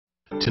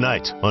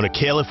Tonight on a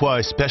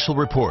KLFY special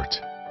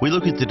report, we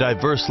look at the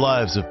diverse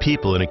lives of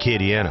people in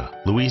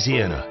Acadiana,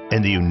 Louisiana,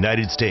 and the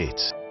United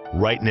States.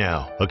 Right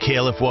now, a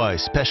KLFY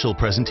special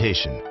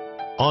presentation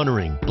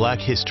honoring Black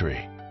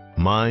history,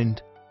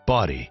 mind,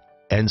 body,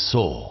 and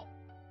soul.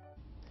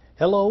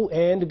 Hello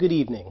and good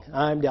evening.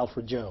 I'm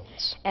Dalford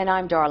Jones. And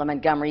I'm Darla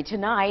Montgomery.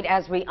 Tonight,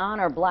 as we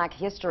honor Black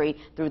history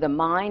through the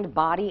mind,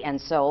 body,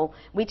 and soul,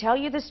 we tell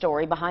you the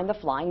story behind the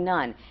Flying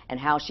Nun and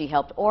how she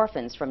helped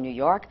orphans from New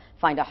York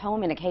find a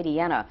home in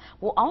Acadiana.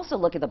 We'll also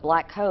look at the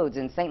Black codes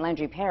in St.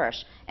 Landry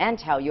Parish and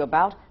tell you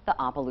about the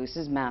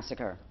Opelousas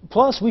Massacre.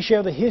 Plus, we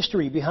share the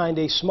history behind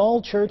a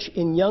small church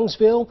in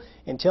Youngsville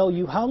and tell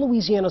you how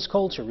Louisiana's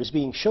culture is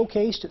being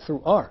showcased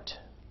through art.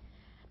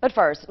 But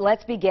first,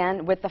 let's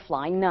begin with The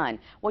Flying Nun.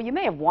 Well, you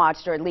may have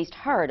watched or at least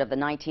heard of the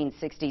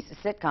 1960s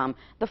sitcom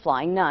The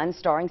Flying Nun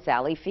starring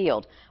Sally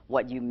Field.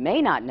 What you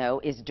may not know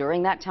is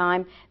during that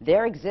time,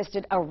 there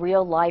existed a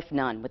real-life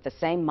nun with the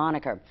same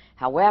moniker.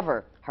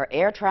 However, her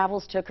air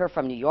travels took her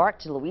from New York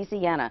to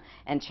Louisiana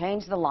and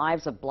changed the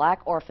lives of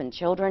Black orphan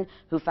children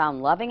who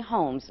found loving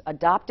homes,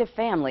 adoptive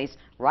families,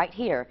 right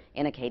here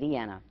in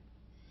Acadiana.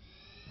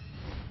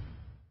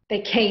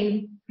 They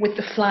came with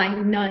the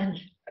Flying Nun.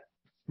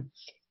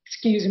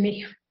 Excuse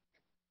me.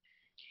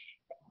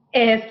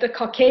 As the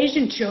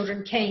Caucasian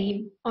children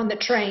came on the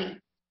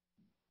train,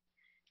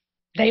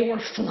 they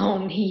were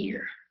flown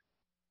here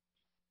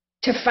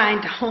to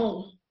find a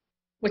home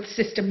with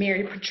Sister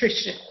Mary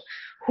Patricia,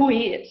 who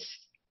is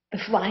the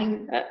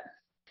Flying Nun.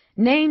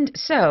 Named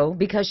so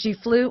because she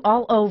flew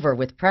all over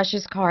with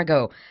precious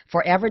cargo,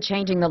 forever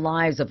changing the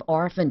lives of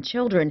orphan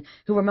children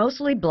who were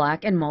mostly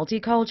Black and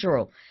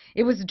multicultural.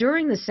 It was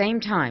during the same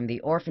time the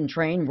orphan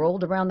train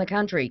rolled around the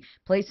country,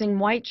 placing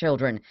white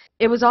children.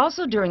 It was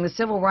also during the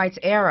Civil Rights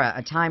era,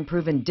 a time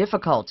proven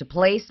difficult to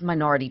place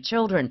minority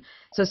children.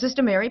 So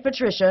Sister Mary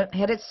Patricia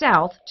headed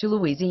south to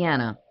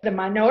Louisiana. The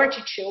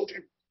minority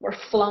children were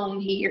flown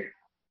here.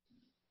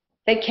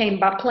 They came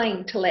by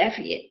plane to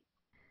Lafayette.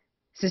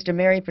 Sister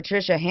Mary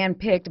Patricia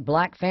handpicked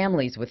Black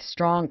families with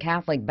strong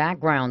Catholic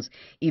backgrounds,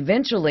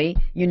 eventually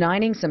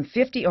uniting some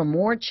 50 or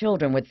more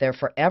children with their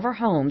forever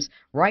homes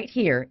right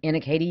here in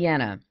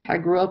Acadiana. I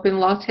grew up in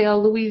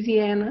Lawtell,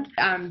 Louisiana.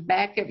 I'm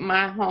back at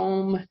my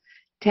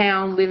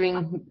hometown,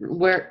 living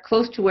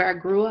close to where I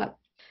grew up.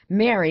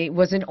 Mary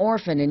was an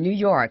orphan in New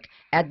York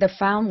at the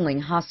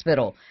Foundling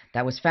Hospital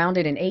that was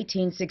founded in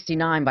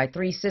 1869 by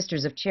 3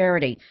 Sisters of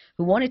Charity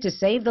who wanted to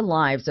save the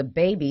lives of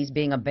babies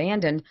being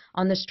abandoned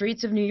on the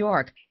streets of New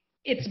York.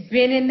 It's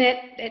been in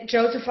that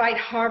Josephite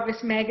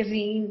Harvest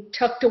magazine,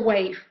 tucked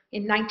away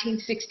in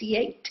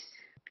 1968.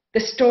 The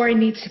story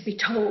needs to be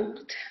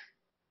told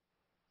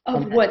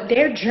of what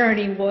their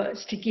journey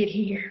was to get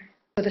here.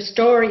 So the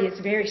story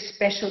is very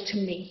special to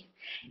me.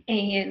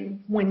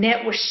 And when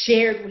that was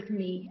shared with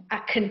me,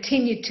 I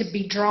continued to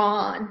be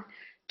drawn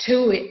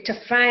to it, to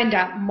find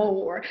out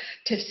more,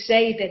 to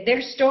say that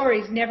their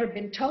story's never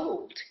been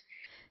told.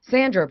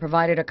 Sandra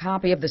provided a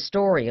copy of the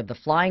story of the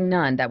Flying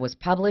Nun that was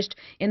published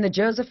in the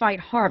Josephite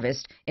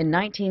Harvest in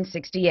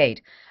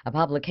 1968, a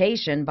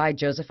publication by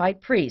Josephite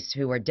priests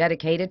who were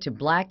dedicated to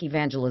Black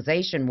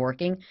evangelization,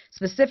 working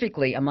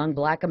specifically among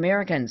Black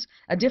Americans,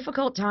 a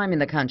difficult time in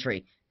the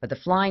country. But the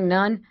Flying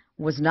Nun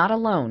was not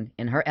alone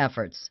in her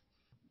efforts.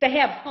 They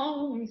have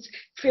homes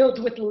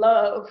filled with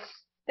love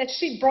that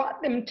she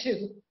brought them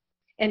to.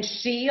 And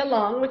she,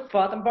 along with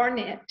Father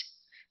Barnett,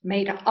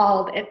 made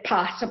all that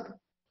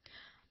possible.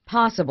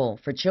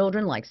 Possible for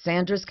children like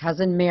Sandra's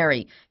cousin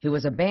Mary, who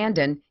was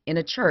abandoned in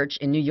a church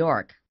in New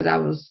York. I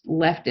was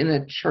left in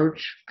a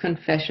church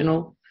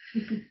confessional,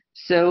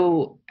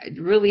 so I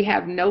really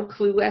have no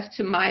clue as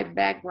to my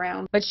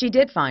background. But she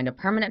did find a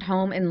permanent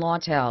home in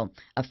Lawtell,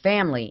 a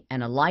family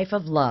and a life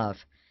of love.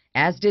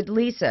 As did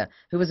Lisa,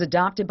 who was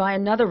adopted by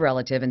another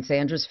relative in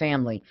Sandra's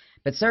family.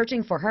 But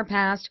searching for her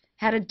past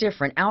had a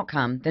different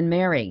outcome than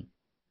Mary.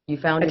 You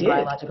found your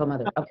biological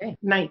mother. Okay.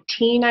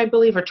 19, I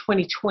believe, or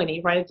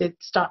 2020, right at the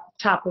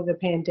top of the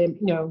pandemic,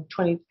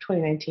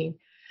 2019.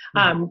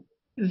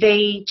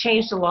 They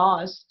changed the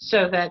laws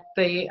so that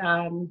the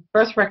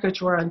birth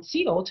records were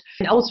unsealed.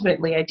 And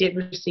ultimately, I did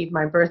receive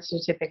my birth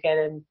certificate,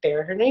 and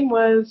there her name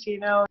was,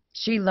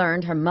 She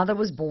learned her mother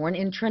was born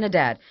in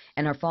Trinidad,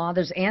 and her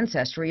father's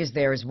ancestry is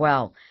there as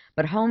well.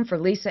 But home for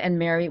Lisa and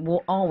Mary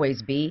will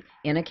always be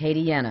in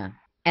Acadiana.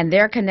 And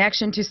their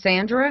connection to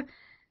Sandra?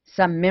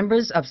 Some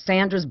members of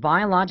Sandra's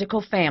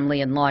biological family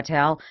in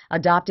Lawtell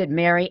adopted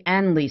Mary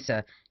and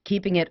Lisa,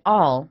 keeping it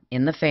all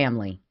in the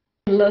family.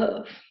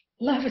 Love.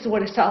 Love is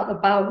what it's all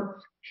about.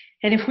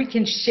 And if we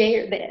can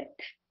share that,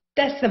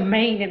 that's the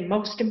main and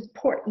most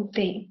important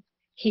thing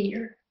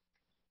here.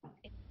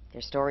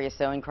 Their story is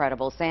so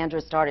incredible.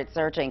 Sandra started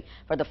searching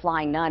for the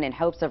Flying Nun in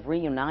hopes of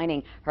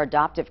reuniting her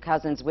adoptive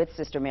cousins with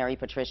Sister Mary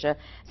Patricia.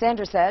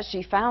 Sandra says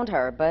she found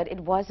her, but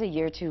it was a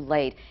year too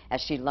late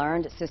as she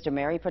learned Sister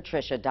Mary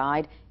Patricia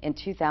died in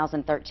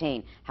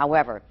 2013.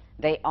 However,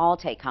 they all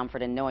take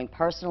comfort in knowing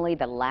personally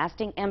the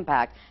lasting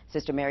impact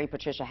Sister Mary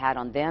Patricia had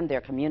on them, their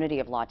community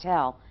of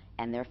Lawtell,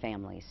 and their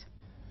families.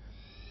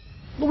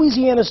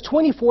 Louisiana's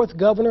 24th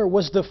governor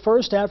was the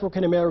first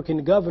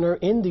African-American governor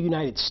in the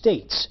United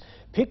States.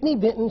 Pinckney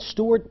Benton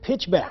Stewart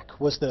Pinchback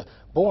was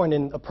born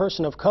in a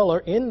person of color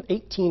in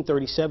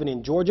 1837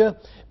 in Georgia.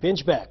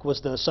 Pinchback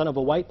was the son of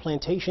a white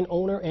plantation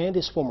owner and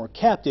his former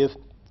captive,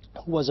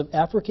 who was of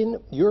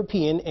African,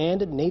 European,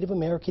 and Native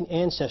American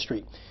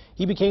ancestry.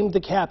 He became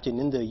the captain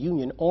in the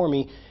Union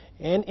Army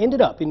and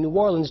ended up in New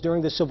Orleans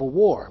during the Civil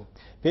War.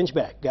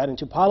 Pinchback got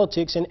into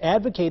politics and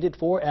advocated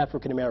for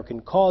African-American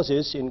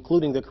causes,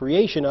 including the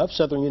creation of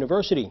Southern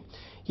University.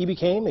 He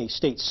became a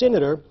state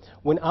senator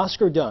when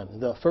Oscar Dunn,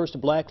 the first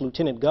black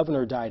lieutenant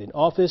governor, died in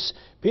office.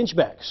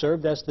 Pinchback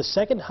served as the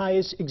second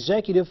highest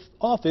executive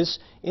office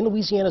in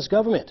Louisiana's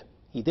government.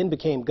 He then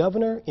became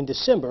governor in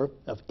December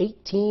of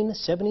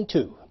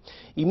 1872.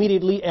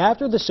 Immediately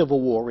after the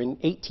Civil War in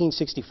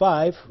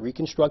 1865,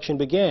 Reconstruction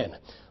began.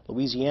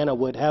 Louisiana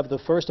would have the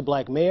first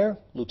black mayor,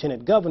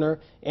 lieutenant governor,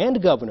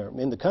 and governor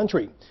in the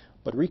country.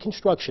 But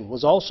Reconstruction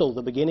was also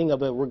the beginning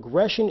of a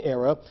regression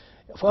era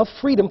of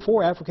freedom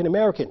for African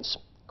Americans.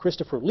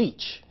 Christopher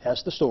Leach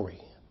has the story.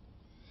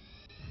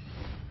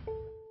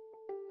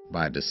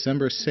 By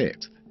December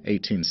 6,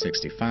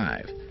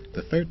 1865,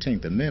 the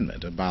 13th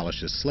Amendment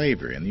abolishes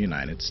slavery in the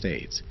United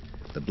States.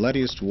 The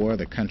bloodiest war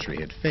the country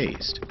had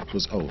faced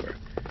was over,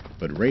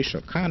 but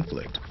racial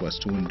conflict was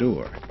to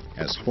endure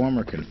as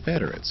former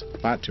Confederates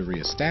fought to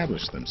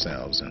reestablish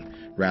themselves and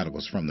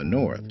radicals from the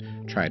North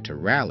tried to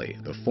rally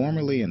the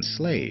formerly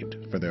enslaved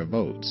for their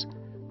votes.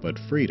 But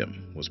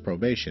freedom was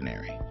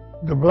probationary.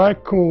 The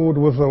Black Code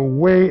was a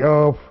way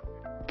of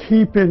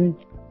keeping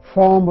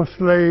former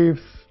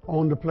slaves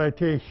on the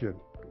plantation,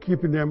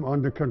 keeping them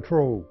under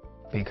control.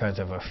 Because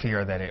of a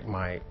fear that it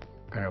might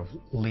kind of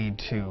lead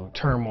to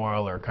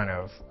turmoil or kind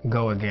of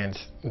go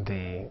against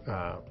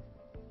a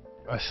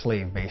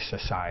slave-based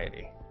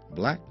society.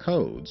 Black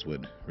codes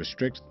would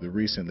restrict the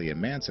recently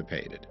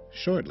emancipated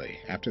shortly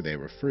after they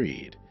were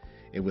freed.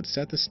 It would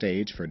set the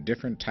stage for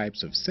different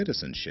types of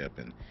citizenship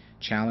and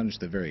challenge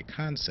the very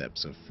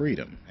concepts of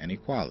freedom and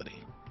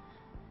equality.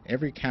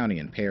 Every county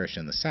and parish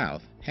in the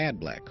South had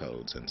black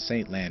codes, and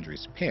St.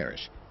 Landry's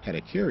Parish had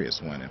a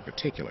curious one in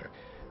particular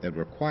that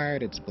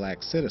required its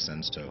black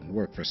citizens to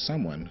work for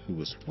someone who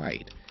was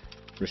white,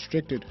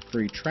 restricted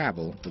free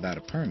travel without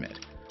a permit,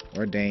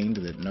 ordained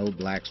that no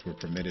blacks were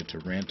permitted to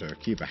rent or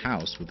keep a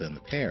house within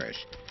the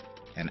parish,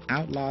 and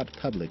outlawed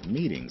public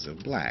meetings of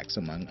blacks,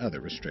 among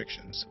other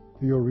restrictions.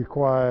 You're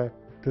required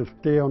to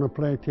stay on a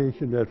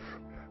plantation that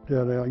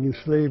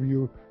enslave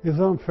you. It's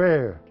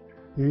unfair.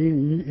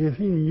 It's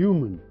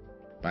inhuman.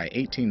 By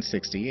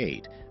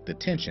 1868, the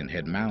tension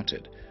had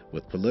mounted,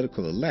 with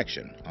political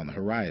election on the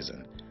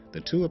horizon.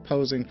 The two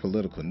opposing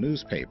political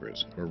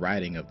newspapers were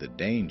writing of the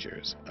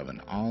dangers of an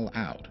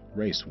all-out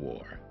race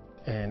war.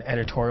 An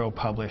editorial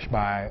published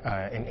by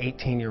an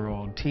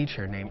 18-year-old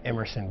teacher named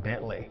Emerson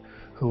Bentley,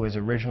 who was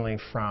originally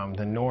from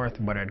the North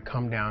but had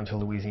come down to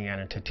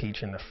Louisiana to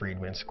teach in the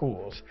freedmen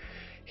schools.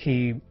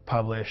 He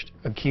published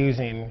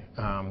accusing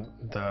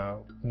the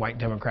white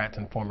Democrats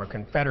and former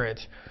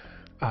Confederates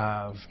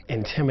of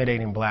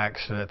intimidating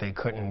blacks so that they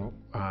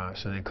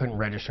couldn't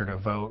register to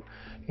vote,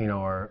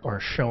 or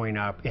showing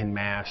up in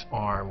mass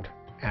armed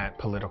at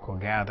political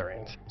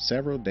gatherings.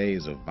 Several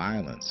days of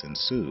violence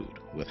ensued,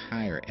 with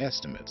higher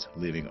estimates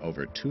leaving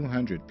over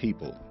 200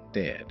 people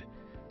dead,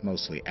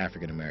 mostly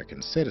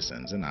African-American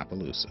citizens in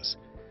Opelousas.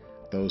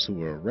 Those who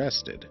were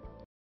arrested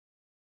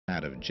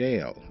out of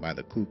jail by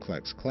the Ku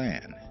Klux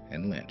Klan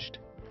and lynched.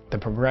 The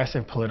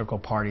progressive political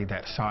party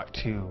that sought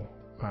to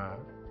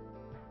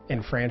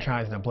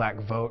enfranchise the black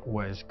vote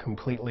was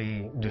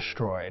completely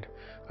destroyed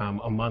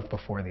a month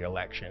before the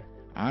election.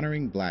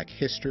 Honoring black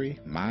history,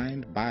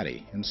 mind,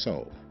 body, and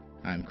soul.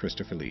 I'm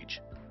Christopher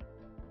Leach.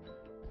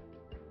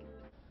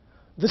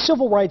 The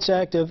Civil Rights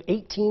Act of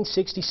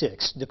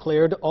 1866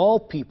 declared all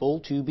people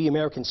to be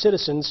American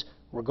citizens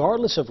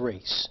regardless of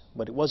race.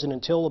 But it wasn't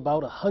until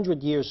about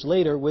 100 years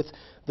later, with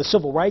the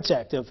Civil Rights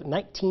Act of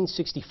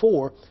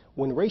 1964,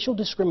 when racial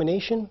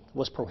discrimination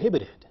was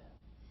prohibited.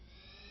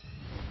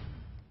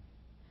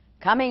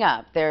 Coming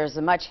up, there's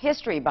much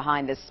history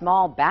behind this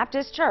small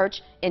Baptist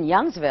church in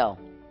Youngsville.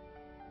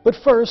 But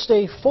first,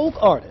 a folk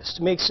artist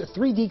makes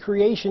 3D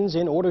creations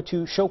in order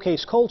to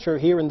showcase culture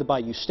here in the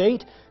Bayou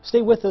State.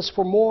 Stay with us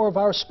for more of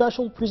our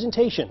special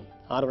presentation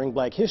honoring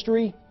Black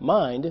history,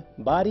 mind,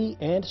 body,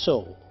 and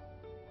soul.